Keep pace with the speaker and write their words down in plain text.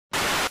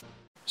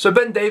So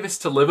Ben Davies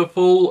to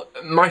Liverpool,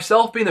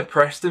 myself being a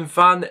Preston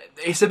fan,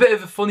 it's a bit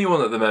of a funny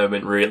one at the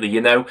moment really, you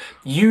know.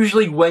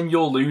 Usually when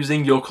you're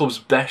losing your club's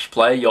best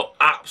player, you're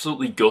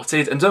absolutely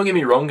gutted, and don't get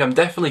me wrong, I'm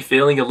definitely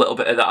feeling a little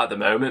bit of that at the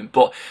moment,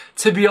 but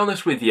to be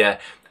honest with you,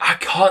 I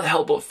can't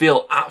help but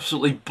feel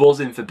absolutely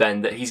buzzing for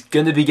Ben that he's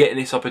going to be getting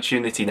this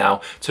opportunity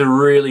now to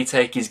really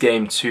take his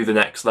game to the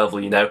next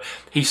level, you know.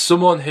 He's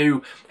someone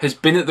who has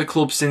been at the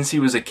club since he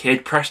was a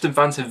kid. Preston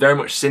fans have very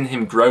much seen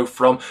him grow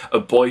from a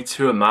boy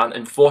to a man,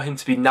 and for him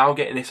to be now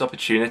getting this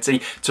opportunity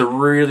to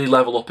really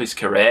level up his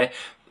career,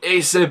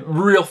 it's a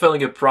real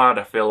feeling of pride,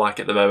 I feel like,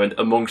 at the moment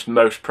amongst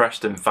most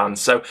Preston fans.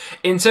 So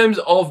in terms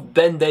of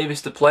Ben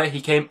Davies to play,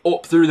 he came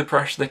up through the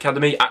Preston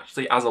Academy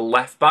actually as a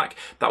left back.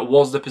 That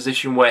was the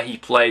position where he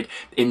played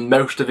in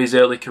most of his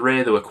early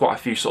career. There were quite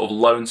a few sort of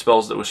loan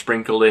spells that were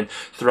sprinkled in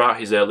throughout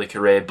his early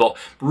career, but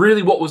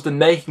really what was the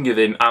making of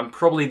him, and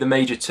probably the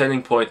major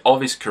turning point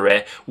of his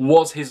career,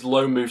 was his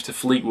loan move to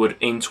Fleetwood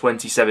in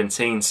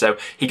 2017. So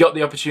he got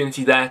the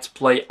opportunity there to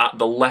play at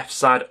the left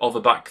side of a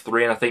back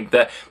three, and I think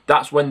that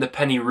that's when the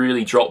penny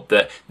really dropped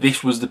that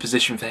this was the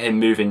position for him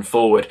moving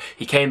forward.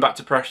 He came back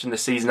to Preston the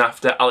season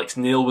after. Alex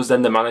Neil was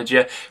then the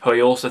manager, who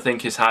I also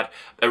think has had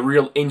a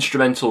real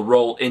instrumental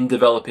role in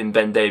developing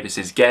Ben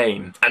Davies'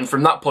 game. And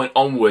from that point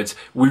onwards,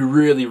 we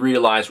really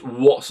realised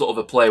what sort of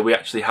a player we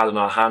actually had on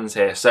our hands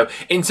here. So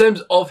in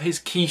terms of his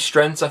key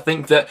strengths, I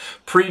think that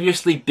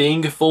previously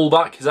being a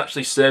fullback has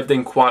actually served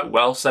him quite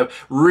well. So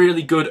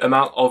really good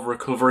amount of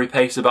recovery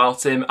pace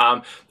about him.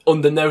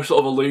 Under no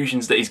sort of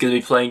illusions that he's going to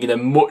be playing in a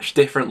much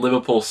different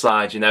Liverpool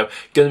side, you know,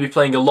 going to be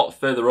playing a lot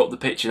further up the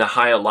pitch in a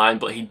higher line,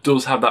 but he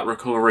does have that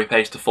recovery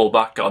pace to fall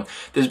back on.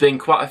 There's been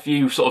quite a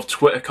few sort of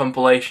Twitter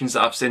compilations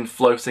that I've seen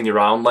floating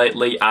around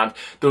lately, and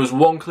there was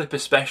one clip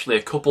especially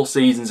a couple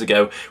seasons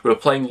ago. We were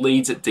playing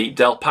Leeds at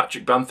Deepdale.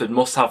 Patrick Bamford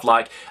must have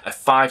like a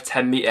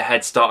 5-10 metre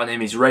head start on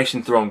him. He's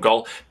racing through on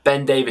goal.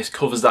 Ben Davies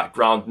covers that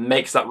ground,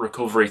 makes that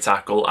recovery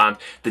tackle, and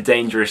the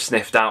danger is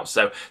sniffed out.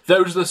 So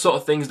those are the sort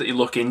of things that you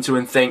look into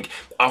and think,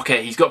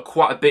 okay, he's got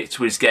quite a bit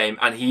to his game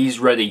and he's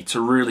ready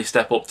to really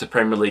step up to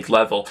Premier League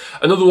level.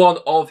 Another one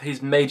of his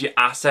major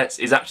assets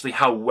is actually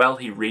how well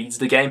he reads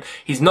the game.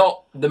 He's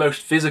not the most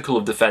physical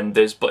of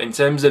defenders, but in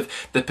terms of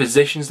the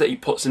positions that he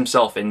puts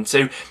himself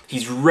into,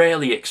 he's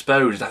rarely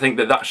exposed. I think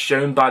that that's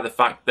shown by the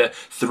fact that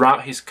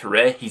throughout his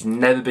career, he's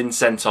never been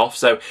sent off,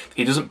 so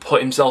he doesn't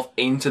put himself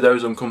into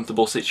those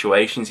uncomfortable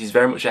situations. He's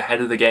very much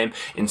ahead of the game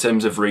in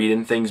terms of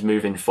reading things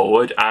moving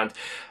forward, and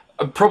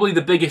probably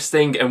the biggest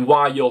thing and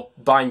why you're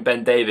buying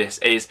Ben Davies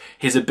is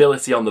his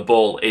ability on the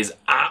ball is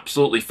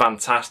absolutely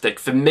fantastic.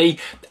 For me,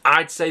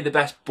 I'd say the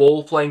best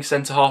ball-playing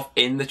centre-half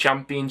in the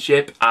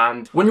Championship,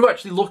 and when you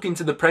actually look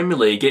into the Premier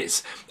League,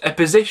 it's a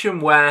position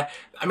where,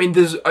 I mean,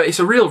 it's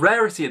a real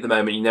rarity at the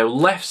moment, you know,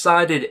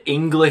 left-sided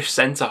English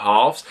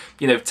centre-halves.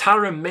 You know,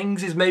 Tyrone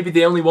Mings is maybe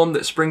the only one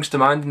that springs to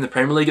mind in the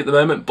Premier League at the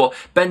moment, but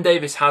Ben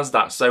Davies has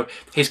that. So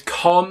his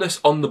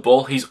calmness on the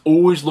ball, he's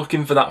always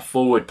looking for that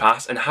forward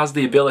pass and has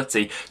the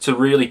ability to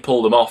really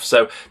pull them off.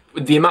 So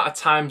the amount of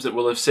times that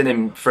we'll have seen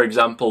him, for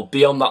example,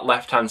 be on that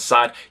left-hand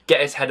side, get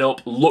his head up,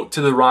 look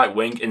to the right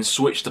wing and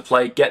switch to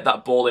play, get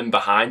that ball in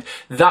behind,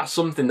 that's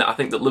something that I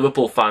think that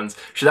Liverpool fans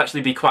should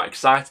actually be quite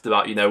excited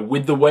about. You know,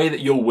 with the way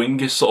that your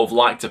wingers sort of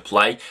like to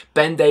play,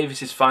 Ben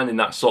Davies is finding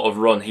that sort of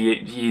run.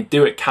 He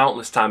do it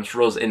countless times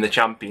for us in the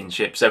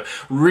Championship. So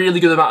really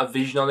good amount of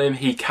vision on him.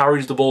 He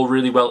carries the ball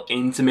really well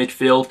into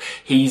midfield.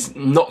 He's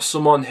not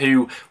someone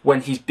who,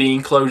 when he's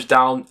being closed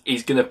down,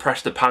 is going to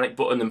press the panic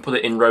button and put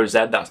it in row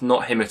Z. That's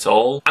not him at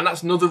all. And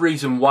that's another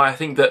reason why I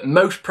think that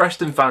most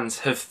Preston fans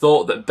have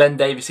thought that Ben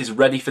Davies is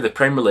ready for the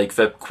Premier League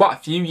for quite a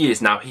few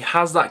years now. He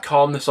has that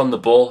calmness on the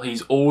ball.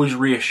 He's always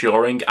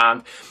reassuring,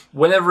 and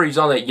whenever he's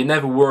on it, you're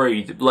never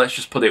worried, let's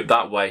just put it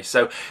that way.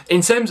 So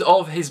in terms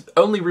of his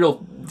only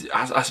real,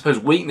 I suppose,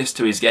 weakness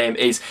to his game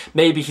is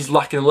maybe he's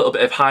lacking a little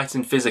bit of height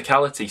and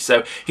physicality.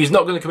 So he's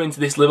not going to come into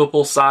this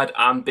Liverpool side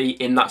and be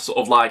in that sort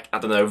of like, I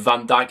don't know,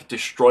 Van Dijk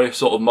destroyer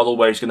sort of model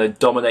where he's going to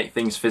dominate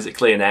things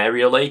physically and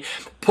aerially.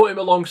 Put him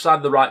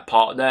alongside the right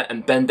partner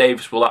and Ben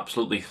Davies will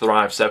absolutely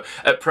thrive. So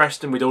at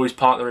Preston, we'd always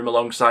partner him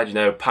alongside, you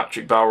know,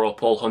 Patrick Bauer or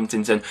Paul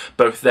Huntington,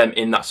 both of them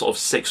in that sort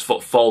of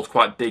 6-foot fold,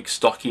 quite big,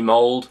 stocky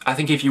mould. I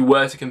think if you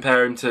were to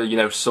compare him to, you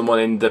know, someone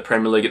in the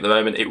Premier League at the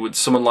moment, it would,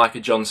 someone like a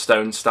John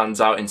Stones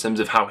stands out in terms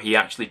of how he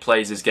actually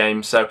plays his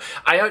game. So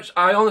I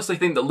honestly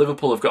think that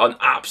Liverpool have got an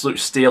absolute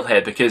steal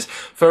here, because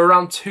for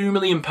around £2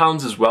 million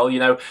as well, you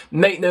know,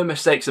 make no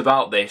mistakes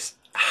about this,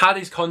 had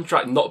his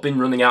contract not been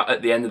running out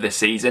at the end of the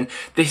season,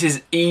 this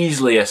is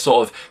easily a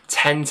sort of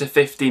 £10 to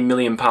 £15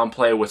 million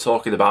player we're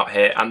talking about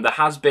here, and there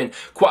has been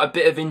quite a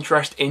bit of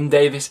interest in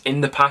Davies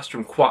in the past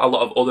from quite a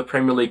lot of other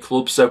Premier League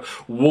clubs. So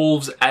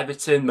Wolves,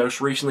 Everton,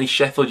 most recently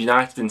Sheffield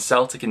United and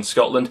Celtic in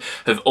Scotland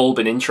have all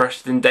been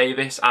interested in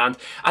Davies, and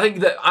I think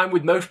that I'm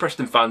with most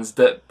Preston fans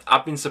that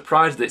I've been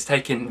surprised that it's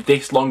taken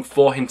this long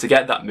for him to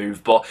get that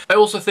move. But I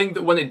also think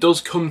that when it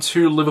does come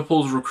to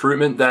Liverpool's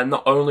recruitment, they're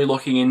not only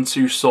looking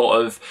into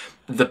sort of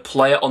the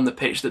player on the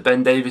pitch that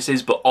Ben Davies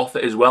is, but off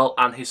it as well,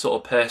 and his sort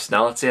of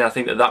personality. And I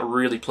think that that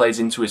really plays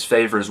into his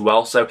favour as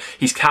well. So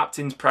he's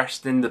captained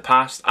Preston in the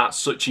past at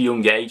such a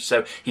young age,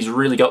 so he's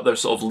really got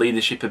those sort of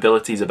leadership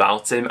abilities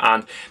about him,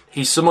 and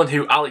he's someone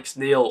who Alex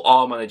Neil,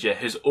 our manager,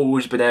 has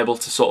always been able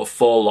to sort of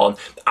fall on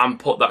and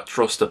put that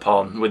trust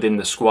upon within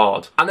the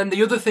squad. And then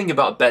the other thing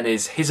about Ben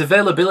is his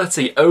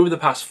availability over the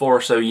past 4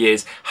 or so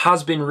years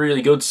has been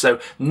really good. So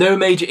no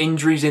major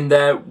injuries in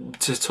there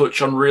to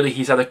touch on really.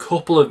 He's had a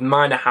couple of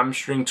minor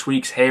hamstring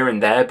tweaks here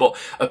and there, but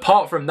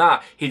apart from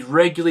that, he'd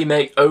regularly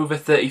make over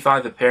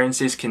 35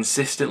 appearances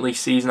consistently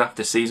season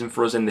after season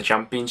for us in the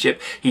Championship.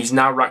 He's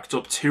now racked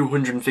up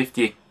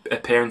 250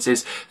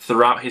 appearances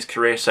throughout his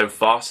career so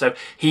far, so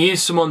he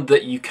is someone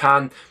that you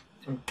can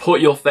put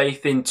your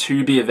faith in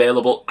to be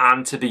available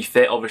and to be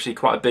fit. Obviously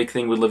quite a big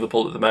thing with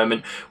Liverpool at the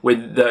moment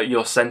with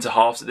your centre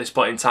halves at this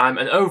point in time,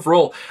 and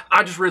overall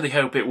I just really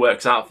hope it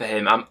works out for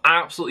him. I'm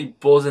absolutely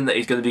buzzing that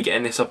he's going to be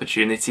getting this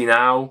opportunity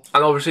now,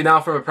 and obviously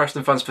now from a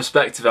Preston fan's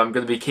perspective I'm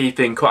going to be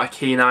keeping quite a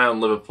keen eye on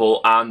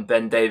Liverpool and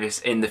Ben Davies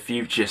in the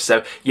future.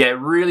 So yeah,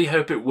 really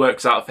hope it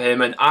works out for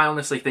him, and I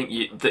honestly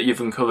think that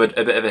you've uncovered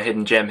a bit of a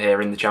hidden gem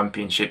here in the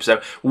Championship,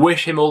 so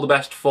wish him all the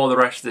best for the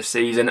rest of the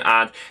season,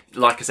 and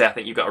like I say, I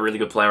think you've got a really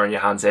good player on your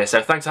hands here.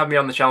 So thanks for having me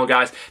on the channel,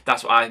 guys.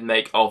 That's what I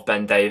make of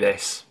Ben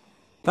Davies.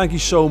 Thank you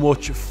so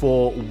much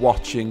for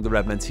watching the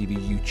Redmen TV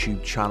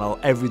YouTube channel.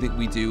 Everything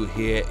we do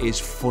here is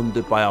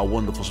funded by our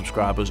wonderful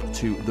subscribers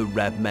to the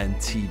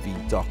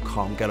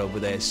redmentv.com. Get over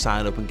there,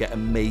 sign up and get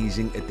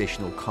amazing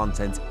additional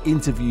content,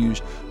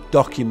 interviews,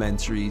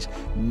 documentaries,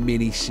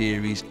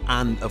 mini-series,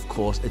 and of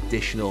course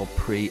additional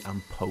pre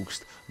and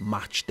post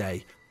match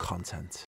day content.